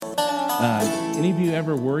Any of you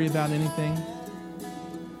ever worry about anything?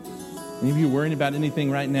 Any of you worrying about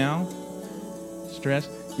anything right now? Stress?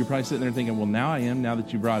 You're probably sitting there thinking, well, now I am, now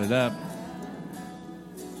that you brought it up.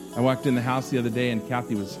 I walked in the house the other day, and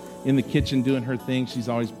Kathy was in the kitchen doing her thing. She's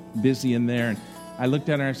always busy in there. And I looked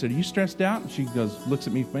at her and I said, are you stressed out? And she looks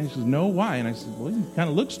at me funny. She says, no, why? And I said, well, you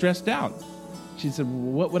kind of look stressed out. She said,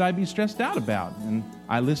 well, what would I be stressed out about? And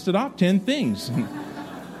I listed off 10 things.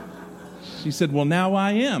 She said, well, now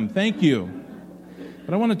I am. Thank you.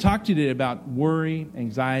 But I want to talk to you today about worry,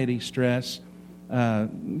 anxiety, stress.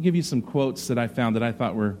 Give you some quotes that I found that I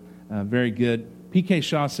thought were very good. P.K.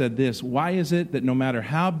 Shaw said this: why is it that no matter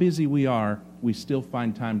how busy we are, we still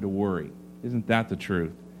find time to worry? Isn't that the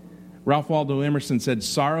truth? Ralph Waldo Emerson said,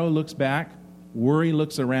 sorrow looks back, worry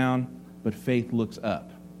looks around, but faith looks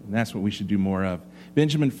up. And that's what we should do more of.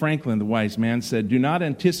 Benjamin Franklin, the wise man, said, do not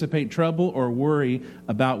anticipate trouble or worry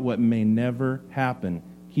about what may never happen.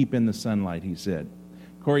 Keep in the sunlight, he said.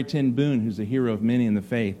 Corrie ten Boom, who's a hero of many in the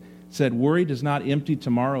faith, said, worry does not empty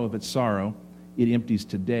tomorrow of its sorrow, it empties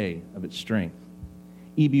today of its strength.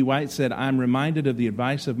 E.B. White said, I'm reminded of the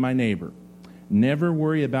advice of my neighbor. Never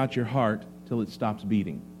worry about your heart till it stops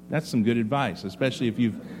beating. That's some good advice, especially if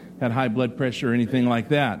you've had high blood pressure or anything like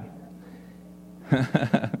that.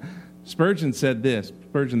 Spurgeon said this,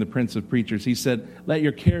 Spurgeon, the Prince of Preachers, he said, let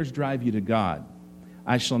your cares drive you to God.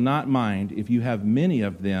 I shall not mind if you have many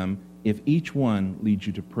of them, if each one leads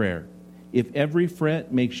you to prayer. If every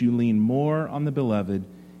fret makes you lean more on the beloved,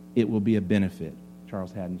 it will be a benefit.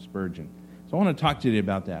 Charles Haddon Spurgeon. So I want to talk to you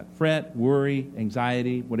about that. Fret, worry,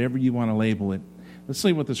 anxiety, whatever you want to label it. Let's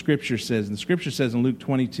see what the Scripture says. And the Scripture says in Luke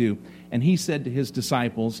 22, and he said to his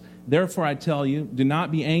disciples, therefore I tell you, do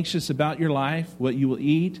not be anxious about your life, what you will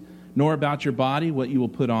eat, nor about your body, what you will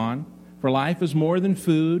put on. For life is more than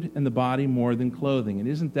food, and the body more than clothing. And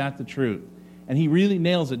isn't that the truth? And he really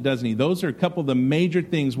nails it, doesn't he? Those are a couple of the major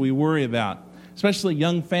things we worry about, especially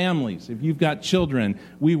young families. If you've got children,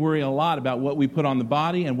 we worry a lot about what we put on the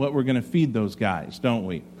body and what we're going to feed those guys, don't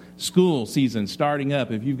we? School season starting up.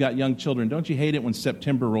 If you've got young children, don't you hate it when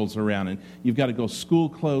September rolls around and you've got to go school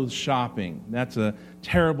clothes shopping? That's a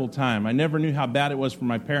terrible time. I never knew how bad it was for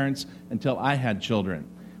my parents until I had children.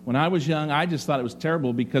 When I was young, I just thought it was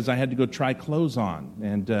terrible because I had to go try clothes on.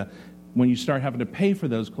 And when you start having to pay for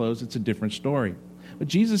those clothes, it's a different story. But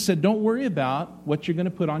Jesus said, don't worry about what you're going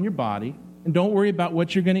to put on your body, and don't worry about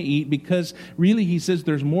what you're going to eat, because really, he says,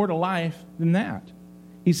 there's more to life than that.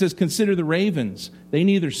 He says, consider the ravens. They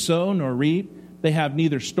neither sow nor reap. They have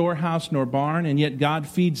neither storehouse nor barn, and yet God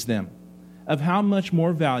feeds them. Of how much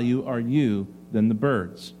more value are you than the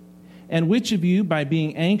birds? And which of you, by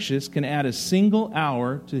being anxious, can add a single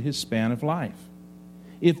hour to his span of life?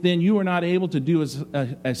 If then you are not able to do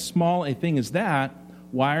as small a thing as that,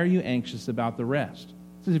 why are you anxious about the rest?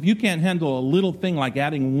 He says, if you can't handle a little thing like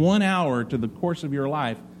adding 1 hour to the course of your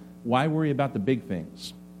life, why worry about the big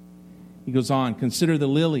things? He goes on, consider the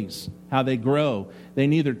lilies, how they grow. They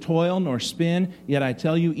neither toil nor spin, yet I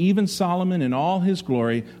tell you, even Solomon in all his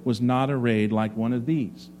glory was not arrayed like one of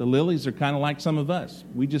these. The lilies are kind of like some of us.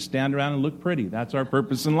 We just stand around and look pretty. That's our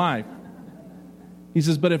purpose in life. He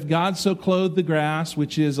says, but if God so clothed the grass,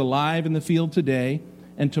 which is alive in the field today,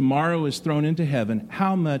 and tomorrow is thrown into heaven,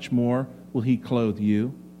 how much more will he clothe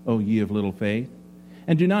you, O ye of little faith?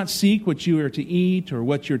 And do not seek what you are to eat or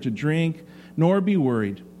what you are to drink, nor be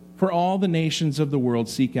worried. For all the nations of the world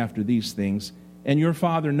seek after these things, and your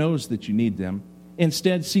Father knows that you need them.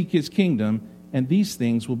 Instead, seek his kingdom, and these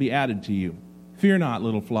things will be added to you. Fear not,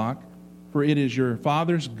 little flock, for it is your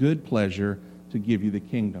Father's good pleasure to give you the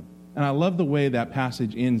kingdom. And I love the way that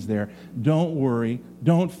passage ends there. Don't worry,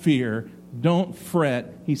 don't fear, don't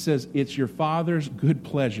fret. He says it's your Father's good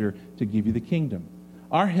pleasure to give you the kingdom.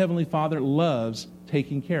 Our Heavenly Father loves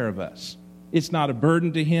taking care of us. It's not a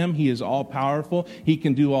burden to him. He is all-powerful. He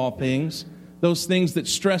can do all things. Those things that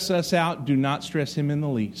stress us out do not stress him in the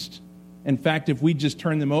least. In fact, if we just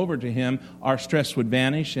turn them over to him, our stress would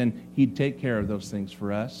vanish and he'd take care of those things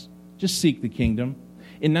for us. Just seek the kingdom.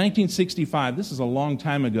 In 1965, this is a long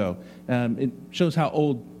time ago. It shows how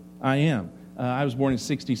old I am. I was born in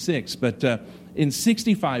 66, but in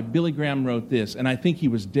 65, Billy Graham wrote this, and I think he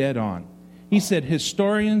was dead on. He said,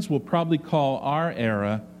 historians will probably call our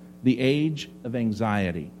era the age of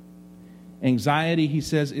anxiety. Anxiety, he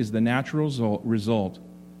says, is the natural result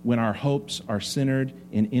when our hopes are centered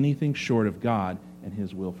in anything short of God and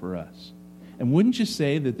his will for us. And wouldn't you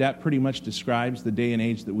say that that pretty much describes the day and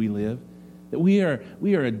age that we live? That we are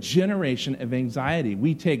a generation of anxiety.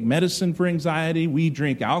 We take medicine for anxiety. We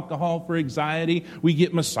drink alcohol for anxiety. We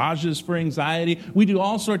get massages for anxiety. We do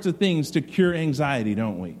all sorts of things to cure anxiety,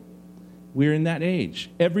 don't we? We're in that age.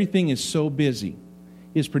 Everything is so busy.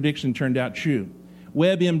 His prediction turned out true.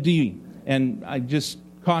 WebMD, and I just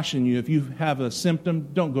caution you, if you have a symptom,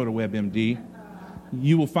 don't go to WebMD.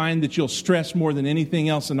 You will find that you'll stress more than anything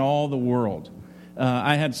else in all the world.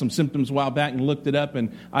 I had some symptoms a while back and looked it up,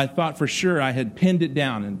 and I thought for sure I had pinned it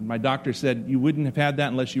down. And my doctor said, you wouldn't have had that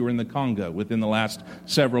unless you were in the Congo within the last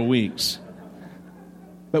several weeks.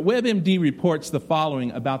 But WebMD reports the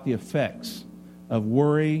following about the effects of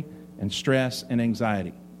worry and stress and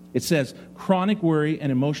anxiety. It says, chronic worry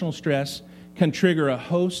and emotional stress can trigger a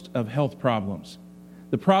host of health problems.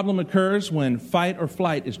 The problem occurs when fight or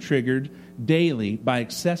flight is triggered daily by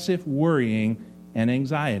excessive worrying and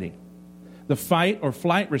anxiety. The fight or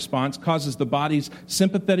flight response causes the body's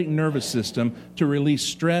sympathetic nervous system to release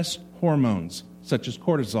stress hormones, such as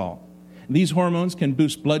cortisol. These hormones can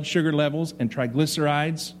boost blood sugar levels and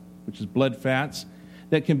triglycerides, which is blood fats,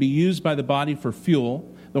 that can be used by the body for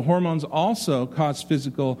fuel. The hormones also cause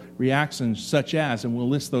physical reactions such as, and we'll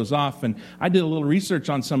list those off, and I did a little research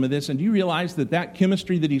on some of this, and do you realize that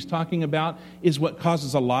chemistry that he's talking about is what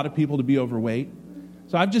causes a lot of people to be overweight?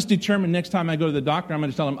 So I've just determined next time I go to the doctor, I'm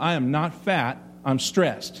going to tell him, I am not fat, I'm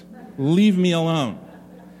stressed. Leave me alone.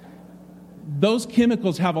 Those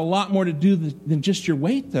chemicals have a lot more to do than just your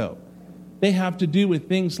weight, though. They have to do with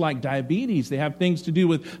things like diabetes. They have things to do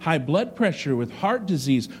with high blood pressure, with heart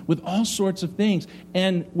disease, with all sorts of things.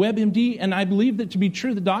 And WebMD, and I believe that to be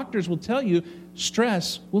true, the doctors will tell you,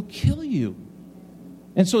 stress will kill you.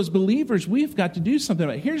 And so as believers, we've got to do something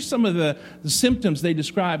about it. Here's some of the symptoms they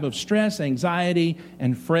describe of stress, anxiety,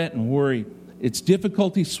 and fret and worry. It's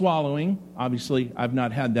difficulty swallowing. Obviously, I've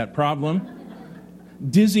not had that problem.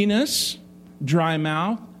 Dizziness, dry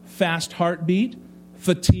mouth, fast heartbeat,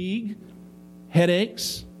 fatigue,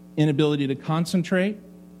 headaches, inability to concentrate,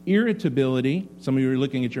 irritability. Some of you are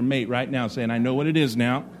looking at your mate right now saying, I know what it is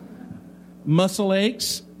now. Muscle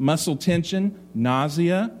aches, muscle tension,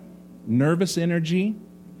 nausea, nervous energy,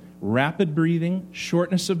 rapid breathing,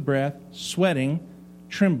 shortness of breath, sweating,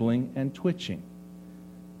 trembling, and twitching.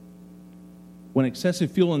 When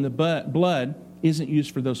excessive fuel in the blood isn't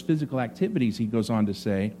used for those physical activities, he goes on to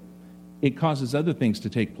say, it causes other things to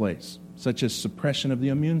take place, such as suppression of the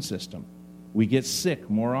immune system. We get sick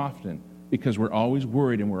more often because we're always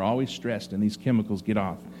worried and we're always stressed, and these chemicals get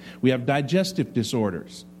off. We have digestive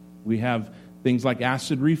disorders. We have things like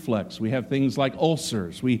acid reflux. We have things like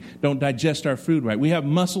ulcers. We don't digest our food right. We have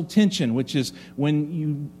muscle tension, which is when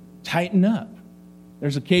you tighten up.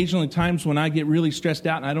 There's occasionally times when I get really stressed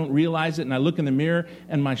out and I don't realize it, and I look in the mirror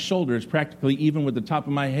and my shoulder is practically even with the top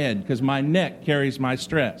of my head because my neck carries my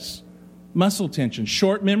stress. Muscle tension,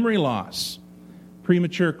 short memory loss,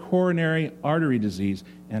 premature coronary artery disease,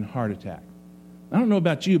 and heart attack. I don't know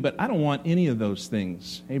about you, but I don't want any of those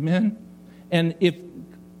things. Amen? And if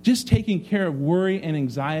just taking care of worry and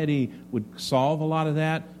anxiety would solve a lot of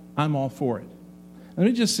that, I'm all for it. Let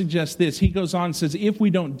me just suggest this. He goes on and says, if we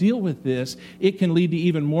don't deal with this, it can lead to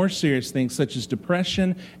even more serious things such as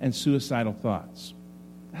depression and suicidal thoughts.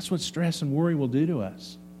 That's what stress and worry will do to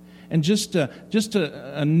us. And just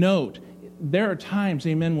a note, there are times,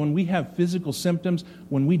 amen, when we have physical symptoms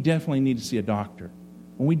when we definitely need to see a doctor.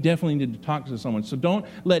 When we definitely need to talk to someone. So don't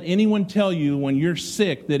let anyone tell you when you're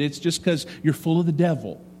sick that it's just because you're full of the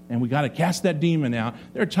devil and we got to cast that demon out.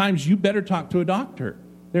 There are times you better talk to a doctor.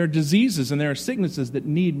 There are diseases and there are sicknesses that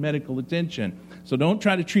need medical attention. So don't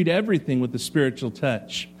try to treat everything with the spiritual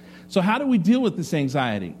touch. So how do we deal with this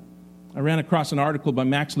anxiety? I ran across an article by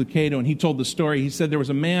Max Lucado, and he told the story. He said there was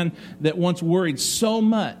a man that once worried so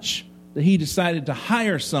much that he decided to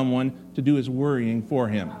hire someone to do his worrying for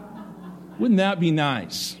him. Wouldn't that be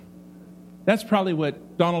nice? That's probably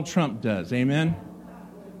what Donald Trump does, amen?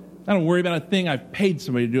 I don't worry about a thing. I've paid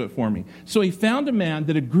somebody to do it for me. So he found a man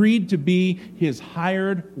that agreed to be his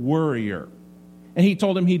hired worrier. And he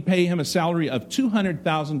told him he'd pay him a salary of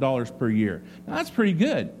 $200,000 per year. Now, that's pretty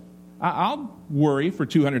good. I'll worry for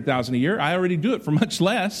 $200,000 a year. I already do it for much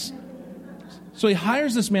less. So he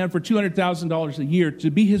hires this man for $200,000 a year to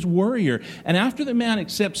be his worrier. And after the man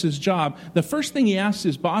accepts his job, the first thing he asks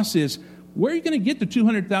his boss is, where are you going to get the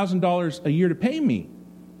 $200,000 a year to pay me?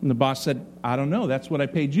 And the boss said, I don't know. That's what I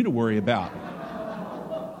paid you to worry about.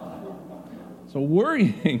 So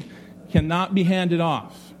worrying cannot be handed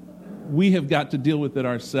off. We have got to deal with it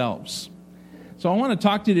ourselves. So I want to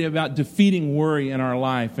talk to you about defeating worry in our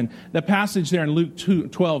life. And the passage there in Luke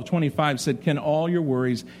 12:25 said, can all your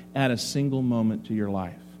worries add a single moment to your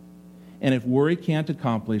life? And if worry can't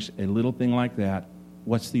accomplish a little thing like that,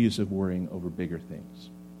 what's the use of worrying over bigger things?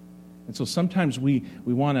 And so sometimes we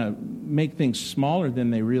want to make things smaller than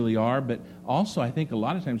they really are, but also I think a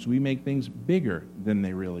lot of times we make things bigger than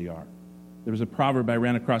they really are. There was a proverb I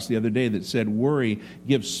ran across the other day that said, worry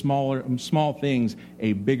gives small things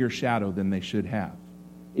a bigger shadow than they should have.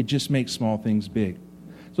 It just makes small things big.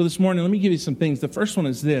 So this morning, let me give you some things. The first one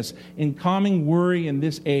is this. In calming worry in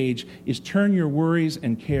this age is turn your worries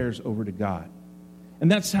and cares over to God. And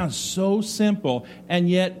that sounds so simple, and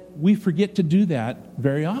yet we forget to do that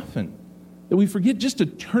very often. That we forget just to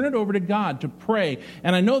turn it over to God, to pray.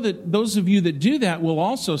 And I know that those of you that do that will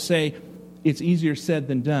also say, it's easier said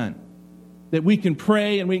than done. That we can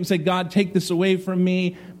pray and we can say, God, take this away from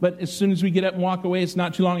me. But as soon as we get up and walk away, it's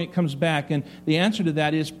not too long, it comes back. And the answer to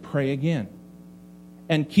that is pray again.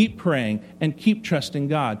 And keep praying and keep trusting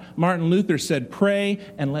God. Martin Luther said, pray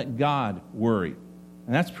and let God worry.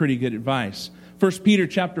 And that's pretty good advice. 1 Peter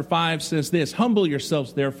chapter 5 says this, humble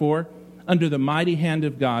yourselves, therefore, under the mighty hand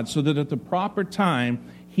of God, so that at the proper time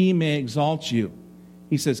he may exalt you.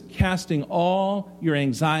 He says, casting all your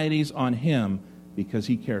anxieties on him because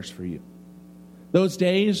he cares for you. Those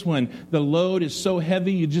days when the load is so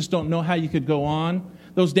heavy you just don't know how you could go on.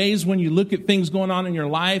 Those days when you look at things going on in your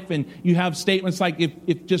life and you have statements like,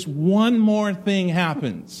 if just one more thing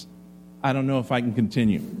happens, I don't know if I can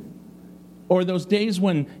continue. Or those days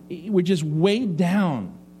when we're just weighed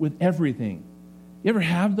down with everything. You ever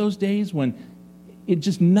have those days when it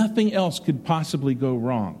just nothing else could possibly go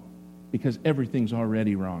wrong because everything's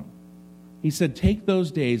already wrong? He said, take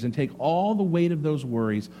those days and take all the weight of those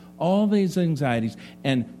worries, all these anxieties,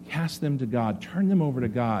 and cast them to God. Turn them over to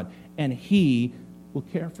God, and he will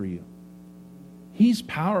care for you. He's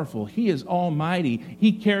powerful. He is almighty.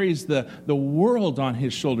 He carries the world on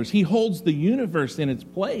his shoulders. He holds the universe in its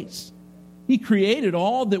place. He created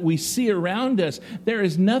all that we see around us. There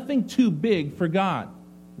is nothing too big for God.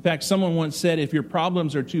 In fact, someone once said, if your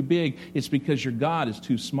problems are too big, it's because your God is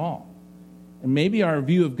too small. And maybe our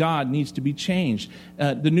view of God needs to be changed.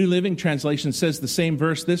 The New Living Translation says the same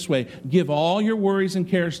verse this way, give all your worries and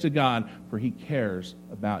cares to God, for he cares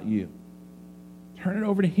about you. Turn it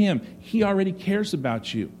over to him. He already cares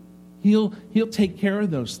about you. He'll take care of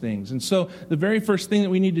those things. And so the very first thing that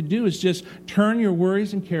we need to do is just turn your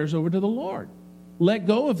worries and cares over to the Lord. Let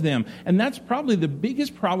go of them. And that's probably the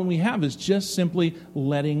biggest problem we have is just simply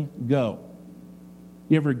letting go.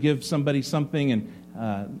 You ever give somebody something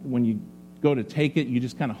and when you go to take it, you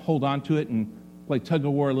just kind of hold on to it and play tug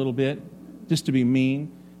of war a little bit just to be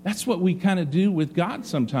mean? That's what we kind of do with God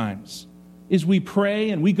sometimes. Is we pray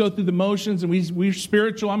and we go through the motions and we're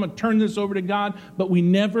spiritual. I'm going to turn this over to God, but we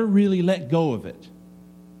never really let go of it.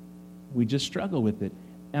 We just struggle with it.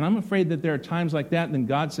 And I'm afraid that there are times like that, and then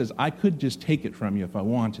God says, I could just take it from you if I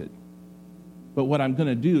wanted. But what I'm going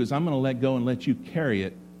to do is I'm going to let go and let you carry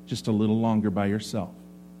it just a little longer by yourself.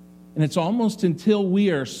 And it's almost until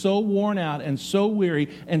we are so worn out and so weary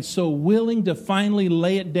and so willing to finally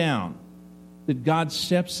lay it down that God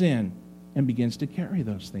steps in and begins to carry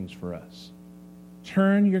those things for us.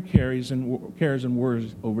 Turn your cares and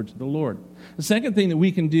worries over to the Lord. The second thing that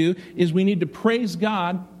we can do is we need to praise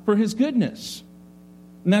God for his goodness.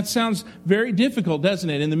 And that sounds very difficult, doesn't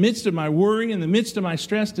it? In the midst of my worry, in the midst of my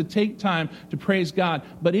stress, to take time to praise God.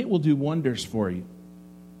 But it will do wonders for you.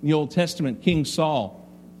 In the Old Testament, King Saul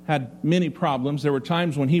had many problems. There were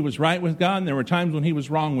times when he was right with God, and there were times when he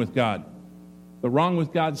was wrong with God. The wrong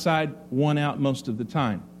with God side won out most of the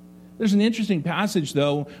time. There's an interesting passage,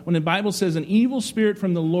 though, when the Bible says an evil spirit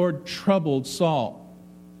from the Lord troubled Saul.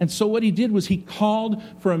 And so what he did was he called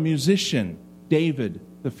for a musician, David,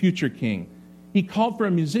 the future king. He called for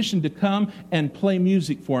a musician to come and play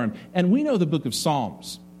music for him. And we know the book of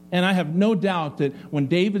Psalms. And I have no doubt that when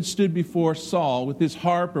David stood before Saul with his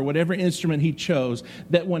harp or whatever instrument he chose,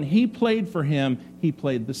 that when he played for him, he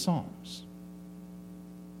played the Psalms.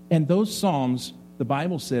 And those Psalms, the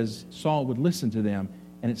Bible says Saul would listen to them,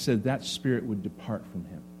 and it said that spirit would depart from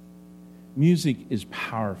him. Music is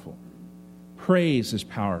powerful. Praise is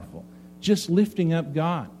powerful. Just lifting up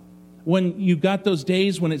God. When you've got those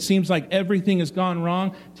days when it seems like everything has gone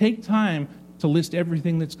wrong, take time to list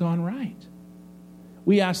everything that's gone right.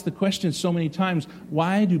 We ask the question so many times,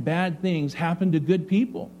 why do bad things happen to good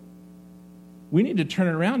people? We need to turn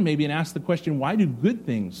it around maybe and ask the question, why do good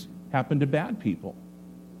things happen to bad people?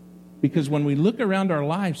 Because when we look around our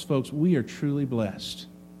lives, folks, we are truly blessed.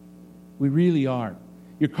 We really are.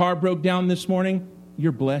 Your car broke down this morning,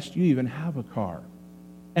 you're blessed you even have a car.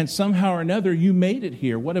 And somehow or another, you made it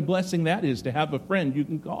here. What a blessing that is to have a friend you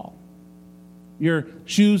can call. Your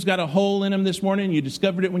shoes got a hole in them this morning. You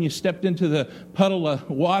discovered it when you stepped into the puddle of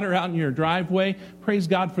water out in your driveway. Praise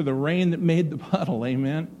God for the rain that made the puddle.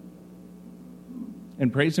 Amen.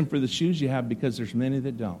 And praise him for the shoes you have, because there's many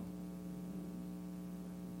that don't.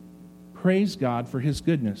 praise God for his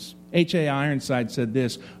goodness. H.A. Ironside said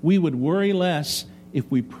this, we would worry less if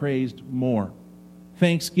we praised more.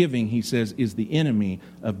 Thanksgiving, he says, is the enemy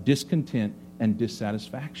of discontent and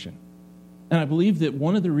dissatisfaction. And I believe that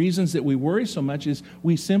one of the reasons that we worry so much is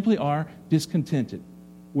we simply are discontented.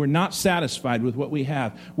 We're not satisfied with what we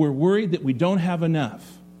have. We're worried that we don't have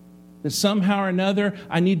enough. That somehow or another,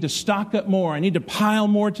 I need to stock up more. I need to pile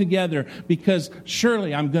more together because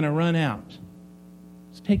surely I'm going to run out.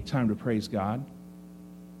 Let's take time to praise God.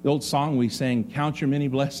 The old song we sang, count your many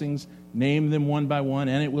blessings, name them one by one,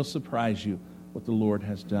 and it will surprise you what the Lord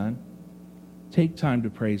has done. Take time to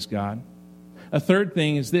praise God. A third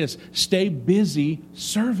thing is this, stay busy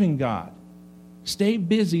serving God. Stay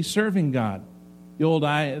busy serving God. The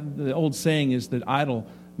old saying is that idle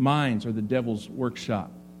minds are the devil's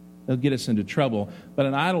workshop. They'll get us into trouble. But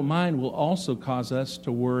an idle mind will also cause us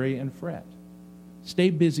to worry and fret. Stay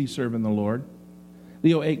busy serving the Lord.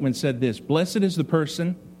 Leo Aikman said this, blessed is the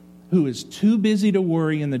person who is too busy to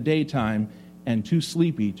worry in the daytime and too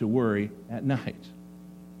sleepy to worry at night.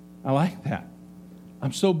 I like that.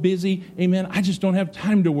 I'm so busy, amen, I just don't have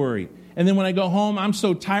time to worry. And then when I go home, I'm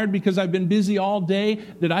so tired because I've been busy all day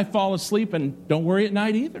that I fall asleep and don't worry at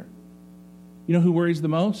night either. You know who worries the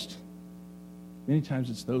most? Many times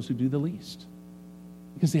it's those who do the least.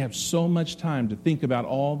 Because they have so much time to think about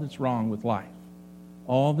all that's wrong with life.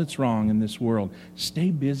 All that's wrong in this world. Stay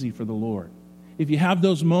busy for the Lord. If you have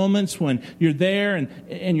those moments when you're there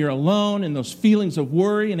and you're alone and those feelings of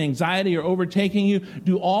worry and anxiety are overtaking you,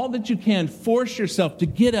 do all that you can. Force yourself to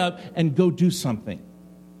get up and go do something.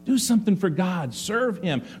 Do something for God. Serve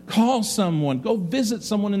Him. Call someone. Go visit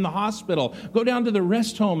someone in the hospital. Go down to the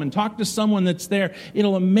rest home and talk to someone that's there.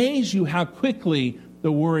 It'll amaze you how quickly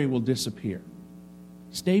the worry will disappear.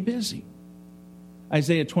 Stay busy.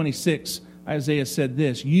 Isaiah 26, Isaiah said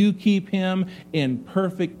this, you keep him in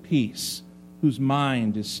perfect peace, whose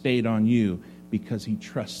mind is stayed on you because he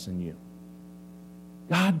trusts in you.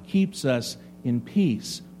 God keeps us in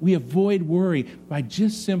peace. We avoid worry by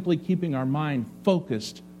just simply keeping our mind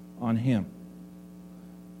focused on Him.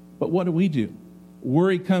 But what do?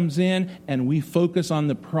 Worry comes in and we focus on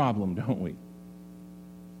the problem, don't we?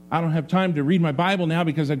 I don't have time to read my Bible now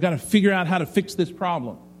because I've got to figure out how to fix this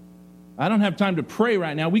problem. I don't have time to pray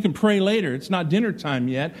right now. We can pray later. It's not dinner time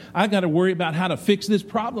yet. I've got to worry about how to fix this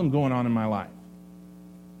problem going on in my life.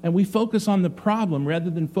 And we focus on the problem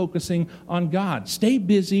rather than focusing on God. Stay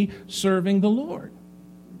busy serving the Lord.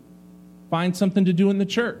 Find something to do in the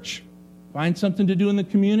church. Find something to do in the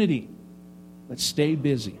community. But stay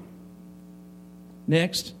busy.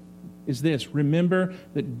 Next is this. Remember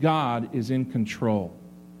that God is in control.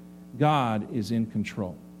 God is in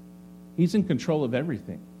control. He's in control of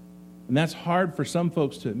everything. And that's hard for some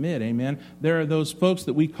folks to admit, amen? There are those folks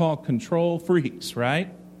that we call control freaks,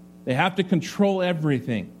 right? They have to control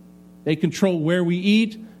everything. They control where we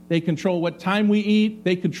eat. They control what time we eat.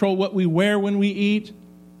 They control what we wear when we eat.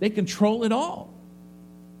 They control it all.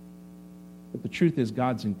 But the truth is,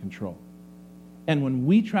 God's in control. And when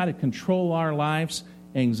we try to control our lives,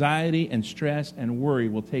 anxiety and stress and worry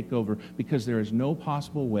will take over because there is no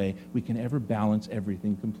possible way we can ever balance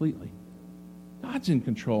everything completely. God's in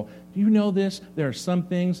control. Do you know this? There are some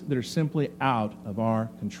things that are simply out of our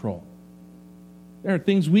control. There are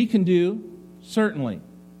things we can do, certainly.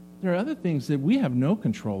 There are other things that we have no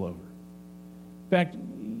control over. In fact,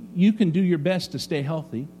 you can do your best to stay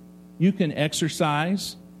healthy. You can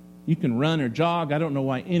exercise. You can run or jog. I don't know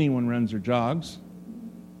why anyone runs or jogs.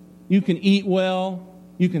 You can eat well.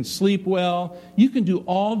 You can sleep well. You can do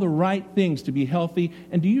all the right things to be healthy.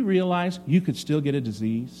 And do you realize you could still get a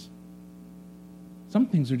disease? Some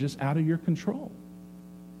things are just out of your control.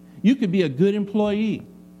 You could be a good employee.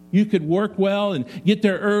 You could work well and get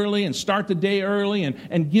there early and start the day early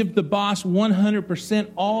and give the boss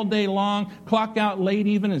 100% all day long, clock out late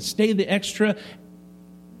even and stay the extra,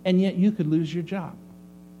 and yet you could lose your job.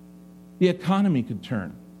 The economy could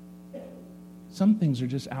turn. Some things are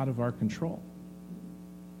just out of our control.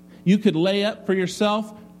 You could lay up for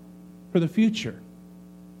yourself for the future,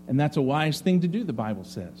 and that's a wise thing to do, the Bible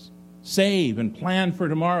says. Save and plan for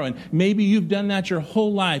tomorrow. And maybe you've done that your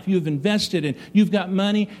whole life. You've invested and you've got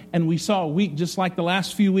money. And we saw a week just like the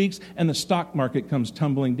last few weeks and the stock market comes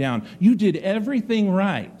tumbling down. You did everything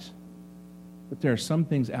right. But there are some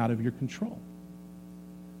things out of your control.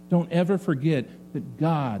 Don't ever forget that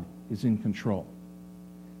God is in control.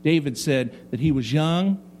 David said that he was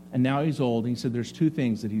young and now he's old. He said there's two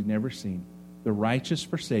things that he's never seen. The righteous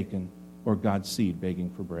forsaken or God's seed begging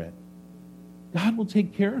for bread. God will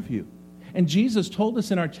take care of you. And Jesus told us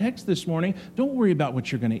in our text this morning, don't worry about what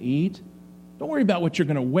you're going to eat. Don't worry about what you're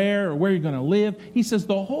going to wear or where you're going to live. He says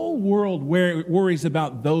the whole world worries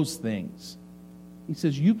about those things. He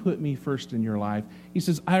says, you put me first in your life. He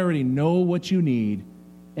says, I already know what you need,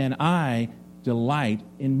 and I delight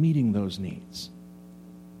in meeting those needs.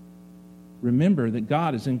 Remember that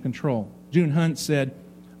God is in control. June Hunt said,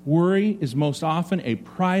 worry is most often a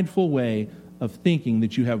prideful way of thinking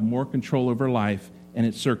that you have more control over life and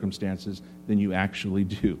its circumstances than you actually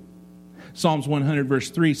do. Psalms 100 verse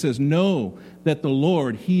 3 says, know that the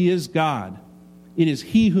Lord, He is God. It is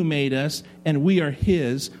He who made us, and we are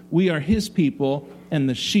His. We are His people and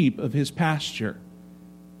the sheep of His pasture.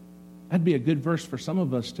 That'd be a good verse for some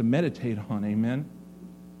of us to meditate on, amen?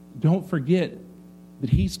 Don't forget that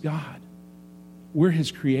He's God. We're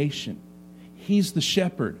His creation. He's the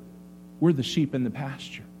shepherd. We're the sheep in the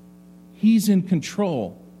pasture. He's in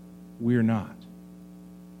control. We're not.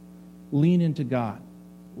 Lean into God.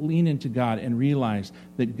 Lean into God and realize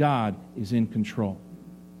that God is in control.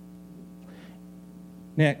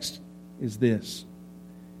 Next is this.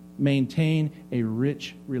 Maintain a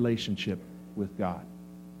rich relationship with God.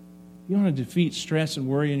 If you want to defeat stress and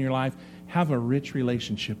worry in your life, have a rich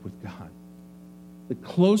relationship with God. The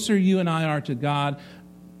closer you and I are to God,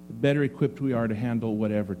 the better equipped we are to handle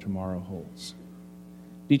whatever tomorrow holds.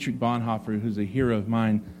 Dietrich Bonhoeffer, who's a hero of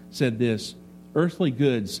mine, said this, earthly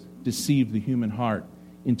goods deceive the human heart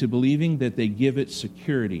into believing that they give it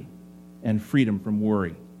security and freedom from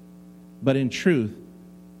worry. But in truth,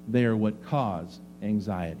 they are what cause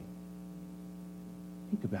anxiety.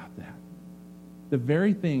 Think about that. The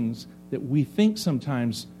very things that we think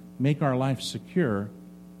sometimes make our life secure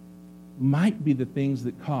might be the things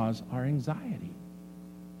that cause our anxiety.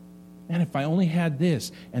 And if I only had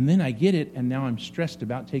this, and then I get it, and now I'm stressed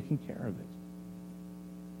about taking care of it.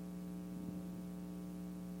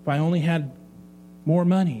 If I only had more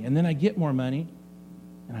money, and then I get more money,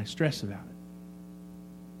 and I stress about it.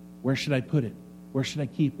 Where should I put it? Where should I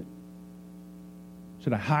keep it?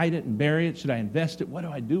 Should I hide it and bury it? Should I invest it? What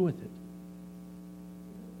do I do with it?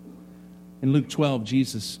 In Luke 12,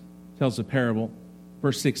 Jesus tells a parable.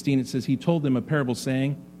 Verse 16, it says, He told them a parable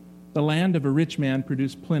saying, the land of a rich man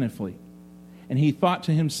produced plentifully. And he thought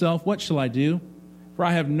to himself, what shall I do? For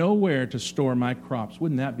I have nowhere to store my crops.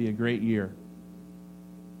 Wouldn't that be a great year?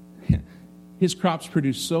 His crops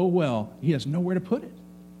produce so well, he has nowhere to put it.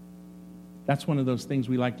 That's one of those things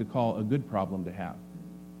we like to call a good problem to have.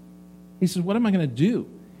 He says, what am I going to do?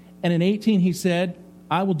 And in 18, he said,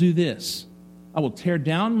 I will do this. I will tear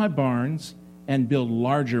down my barns and build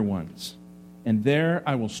larger ones. And there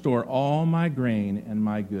I will store all my grain and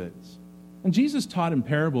my goods. And Jesus taught in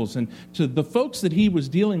parables, and to the folks that he was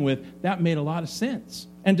dealing with, that made a lot of sense.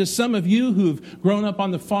 And to some of you who've grown up on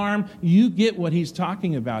the farm, you get what he's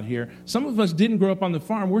talking about here. Some of us didn't grow up on the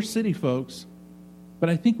farm. We're city folks. But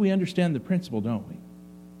I think we understand the principle, don't we?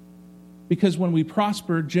 Because when we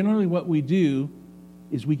prosper, generally what we do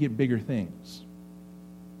is we get bigger things.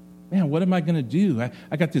 Man, what am I going to do?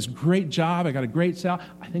 I got this great job. I got a great salary.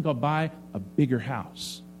 I think I'll buy a bigger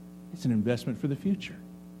house. It's an investment for the future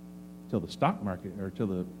till the stock market or till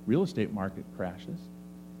the real estate market crashes.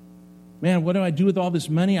 Man, what do I do with all this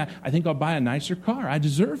money? I think I'll buy a nicer car. I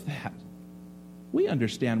deserve that. We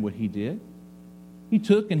understand what he did. He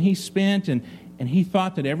took and he spent and he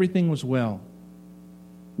thought that everything was well.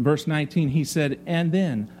 In verse 19, he said, and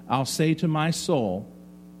then I'll say to my soul,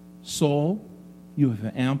 soul, you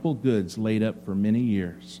have ample goods laid up for many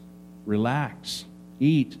years. Relax,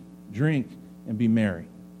 eat, drink, and be merry.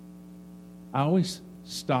 I always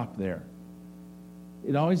stop there.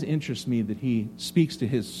 It always interests me that he speaks to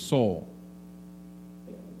his soul.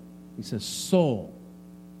 He says, soul,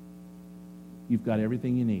 you've got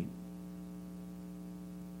everything you need.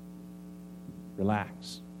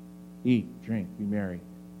 Relax, eat, drink, be merry.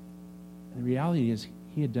 And the reality is,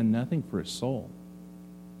 he had done nothing for his soul.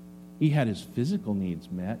 He had his physical needs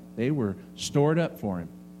met. They were stored up for him.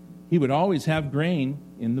 He would always have grain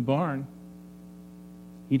in the barn.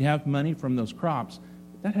 He'd have money from those crops.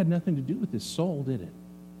 But that had nothing to do with his soul, did it?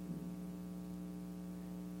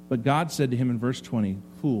 But God said to him in verse 20,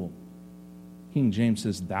 fool. King James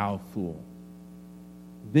says, thou fool.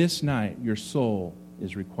 This night your soul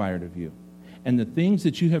is required of you. And the things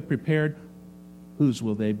that you have prepared, whose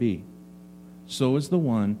will they be? So is the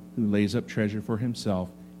one who lays up treasure for himself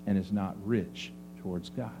and is not rich towards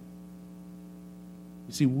God.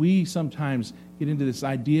 You see, we sometimes get into this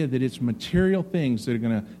idea that it's material things that are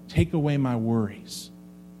going to take away my worries.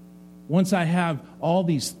 Once I have all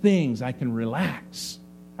these things, I can relax.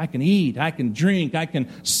 I can eat, I can drink, I can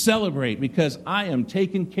celebrate because I am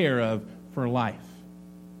taken care of for life.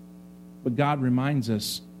 But God reminds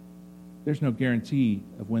us there's no guarantee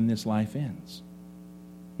of when this life ends.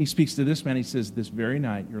 He speaks to this man. He says, this very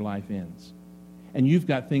night, your life ends. And you've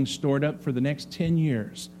got things stored up for the next 10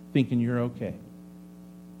 years thinking you're okay.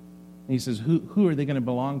 And he says, who are they going to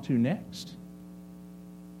belong to next?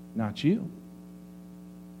 Not you.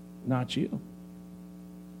 Not you.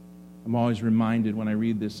 I'm always reminded when I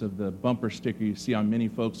read this of the bumper sticker you see on many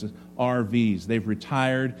folks' RVs. They've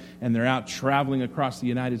retired and they're out traveling across the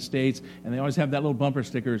United States, and they always have that little bumper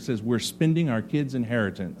sticker that says, we're spending our kids'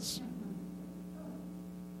 inheritance.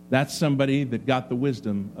 That's somebody that got the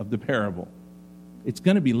wisdom of the parable. It's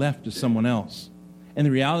going to be left to someone else. And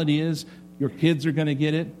the reality is, your kids are going to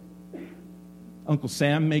get it. Uncle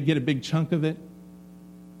Sam may get a big chunk of it.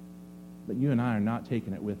 But you and I are not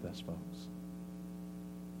taking it with us, folks.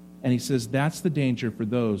 And he says that's the danger for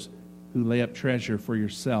those who lay up treasure for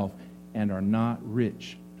yourself and are not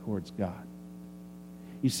rich towards God.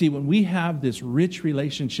 You see, when we have this rich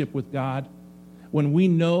relationship with God, when we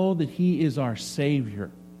know that He is our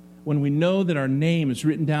Savior, when we know that our name is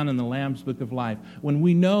written down in the Lamb's Book of Life, when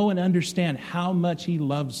we know and understand how much He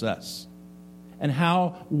loves us and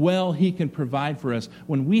how well He can provide for us,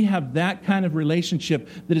 when we have that kind of relationship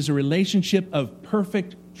that is a relationship of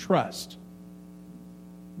perfect trust,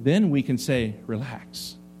 then we can say,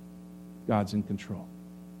 relax, God's in control.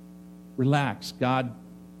 Relax, God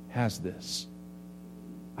has this.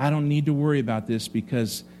 I don't need to worry about this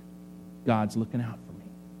because God's looking out for me.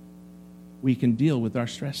 We can deal with our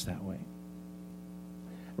stress that way.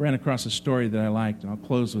 I ran across a story that I liked, and I'll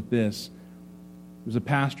close with this. There was a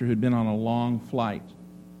pastor who had been on a long flight.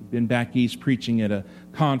 He'd been back east preaching at a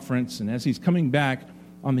conference, and as he's coming back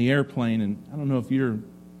on the airplane, and I don't know if you're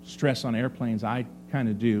stressed on airplanes, I kind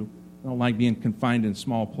of do. I don't like being confined in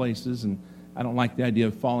small places, and I don't like the idea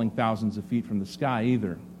of falling thousands of feet from the sky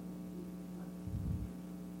either.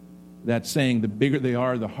 That saying, the bigger they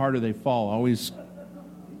are, the harder they fall, always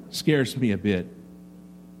scares me a bit.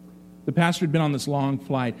 The pastor had been on this long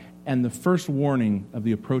flight, and the first warning of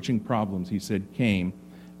the approaching problems, he said, came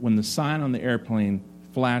when the sign on the airplane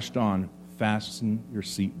flashed on, fasten your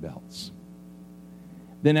seatbelts.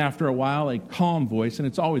 Then after a while, a calm voice, and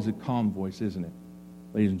it's always a calm voice, isn't it?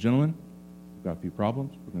 Ladies and gentlemen, we've got a few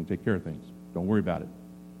problems. We're going to take care of things. Don't worry about it.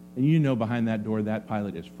 And you know behind that door, that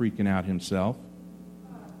pilot is freaking out himself.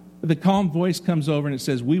 But the calm voice comes over and it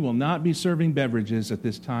says, we will not be serving beverages at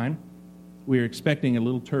this time. We are expecting a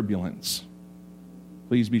little turbulence.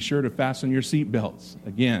 Please be sure to fasten your seatbelts.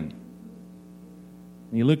 Again.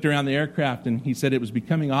 And he looked around the aircraft and he said it was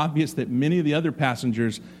becoming obvious that many of the other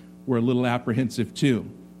passengers were a little apprehensive too.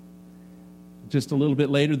 Just a little bit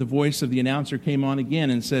later, the voice of the announcer came on again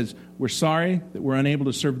and says, we're sorry that we're unable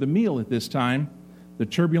to serve the meal at this time. The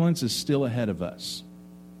turbulence is still ahead of us.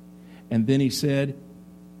 And then he said,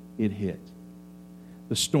 it hit.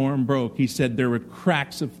 The storm broke. He said there were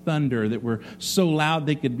cracks of thunder that were so loud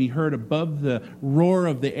they could be heard above the roar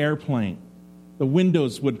of the airplane. The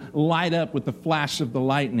windows would light up with the flash of the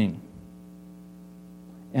lightning.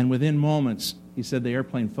 And within moments, he said the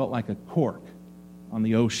airplane felt like a cork on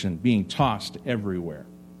the ocean being tossed everywhere.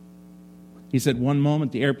 He said one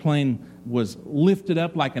moment the airplane was lifted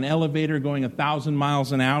up like an elevator going 1,000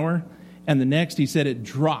 miles an hour, and the next he said it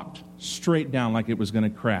dropped straight down like it was going to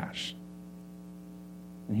crash.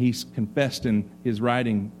 And he confessed in his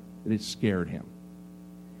writing that it scared him.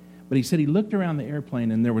 But he said he looked around the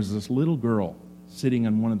airplane and there was this little girl sitting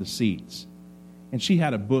on one of the seats. And she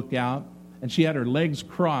had a book out and she had her legs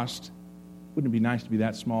crossed. Wouldn't it be nice to be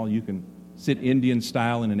that small? You can sit Indian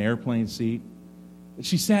style in an airplane seat.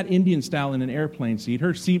 She sat Indian style in an airplane seat.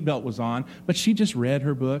 Her seatbelt was on, but she just read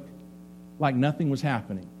her book like nothing was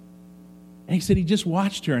happening. And he said he just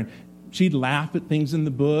watched her, and she'd laugh at things in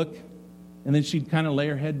the book, and then she'd kind of lay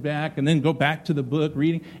her head back and then go back to the book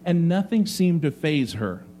reading, and nothing seemed to faze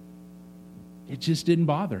her. It just didn't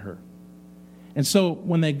bother her. And so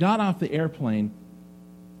when they got off the airplane,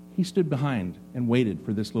 he stood behind and waited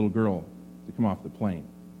for this little girl to come off the plane.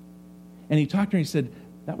 And he talked to her and he said,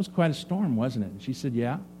 that was quite a storm, wasn't it? And she said,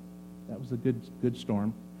 yeah, that was a good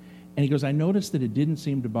storm. And he goes, I noticed that it didn't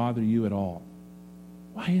seem to bother you at all.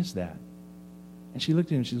 Why is that? And she looked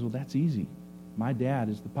at him and she said, well, that's easy. My dad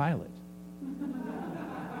is the pilot.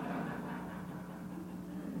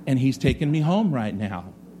 And he's taking me home right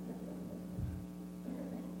now.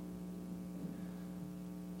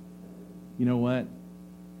 You know what?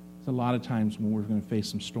 It's a lot of times when we're going to face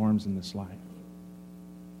some storms in this life.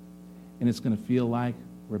 And it's going to feel like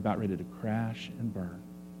we're about ready to crash and burn.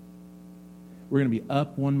 We're going to be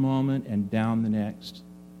up one moment and down the next.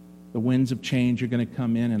 The winds of change are going to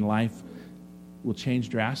come in and life will change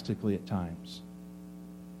drastically at times.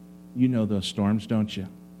 You know those storms, don't you?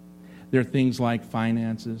 There are things like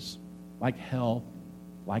finances, like health,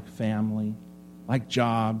 like family, like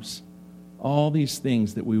jobs, all these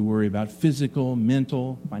things that we worry about, physical,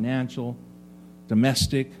 mental, financial,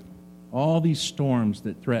 domestic, all these storms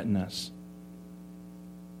that threaten us.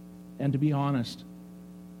 And to be honest,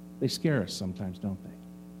 they scare us sometimes, don't they?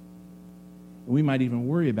 And we might even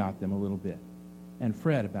worry about them a little bit and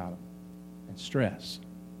fret about them and stress.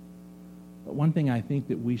 But one thing I think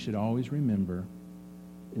that we should always remember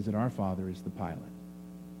is that our Father is the pilot.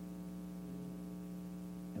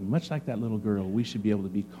 And much like that little girl, we should be able to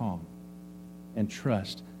be calm and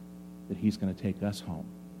trust that He's going to take us home,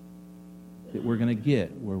 that we're going to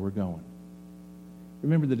get where we're going.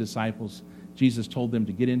 Remember the disciples, Jesus told them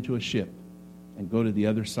to get into a ship and go to the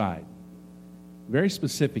other side. Very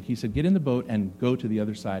specific. He said, get in the boat and go to the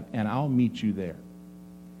other side, and I'll meet you there.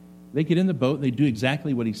 They get in the boat, they do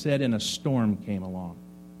exactly what He said, and a storm came along.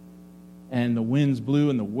 And the winds blew,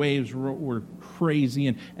 and the waves were crazy,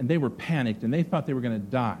 and they were panicked, and they thought they were going to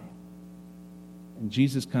die. And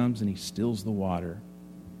Jesus comes, and He stills the water.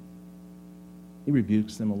 He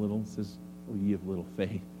rebukes them a little and says, oh, ye of little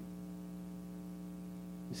faith.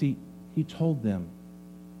 You see, He told them,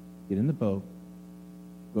 get in the boat,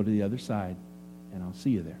 go to the other side, and I'll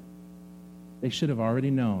see you there. They should have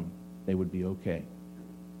already known they would be okay.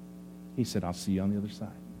 He said, I'll see you on the other side.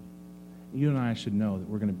 You and I should know that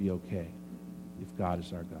we're going to be okay if God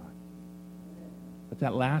is our God. But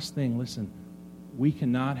that last thing, listen, we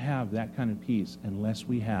cannot have that kind of peace unless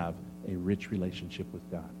we have a rich relationship with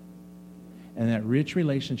God. And that rich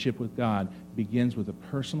relationship with God begins with a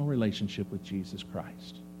personal relationship with Jesus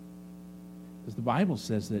Christ. Because the Bible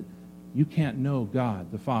says that you can't know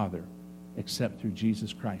God, the Father, except through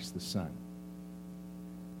Jesus Christ, the Son.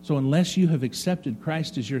 So unless you have accepted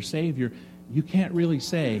Christ as your Savior, you can't really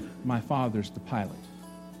say, my Father's the pilot.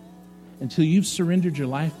 Until you've surrendered your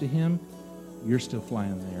life to Him, you're still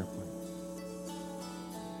flying the airplane.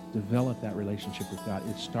 Develop that relationship with God.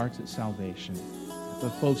 It starts at salvation. But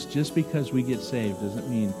folks, just because we get saved doesn't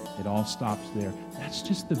mean it all stops there. That's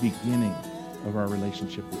just the beginning of our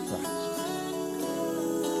relationship with Christ.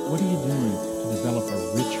 What are you doing to develop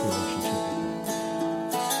a rich relationship